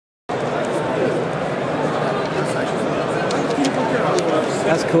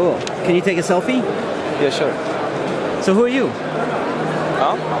That's cool. Can you take a selfie? Yeah, sure. So who are you?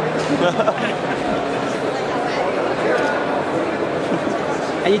 Huh?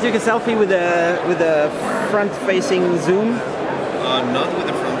 And you took a selfie with a front-facing zoom? Not with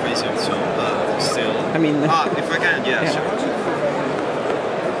the front-facing zoom, but still. I mean... if I can, yeah, sure.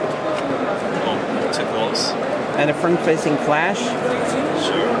 Oh, too close. And a front-facing flash?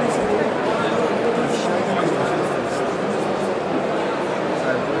 Sure.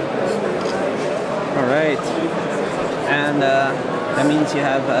 All right. And that means you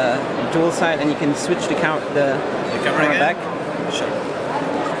have dual side, and you can switch the camera back. Sure.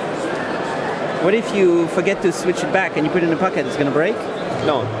 What if you forget to switch it back and you put it in the pocket? It's gonna break?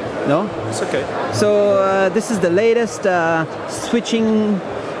 No. No? It's okay. So this is the latest switching.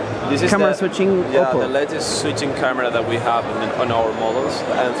 This is camera switching Oppo. the latest switching camera that we have on our models,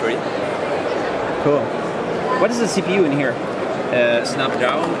 the N3. Cool. What is the CPU in here?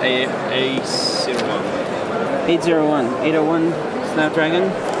 Snapdragon A01. 801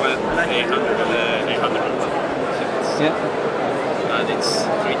 Snapdragon. Well, 800. Yeah. And it's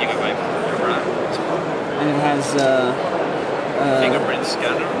 3 GB RAM. And it has Fingerprint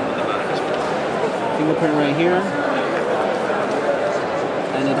scanner on the back as well. fingerprint right here.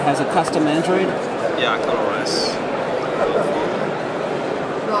 And it has a custom Android. Yeah, ColorOS.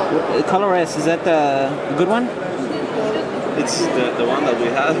 ColorOS, is that the good one? It's the one that we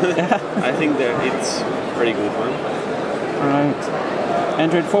have. I think that it's a pretty good one. Alright.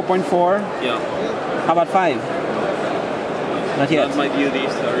 Android 4.4. Yeah. How about 5? Not yet. Not my beauty,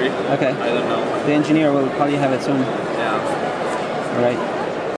 sorry. Okay. I don't know. The engineer will probably have it soon. Yeah. Alright.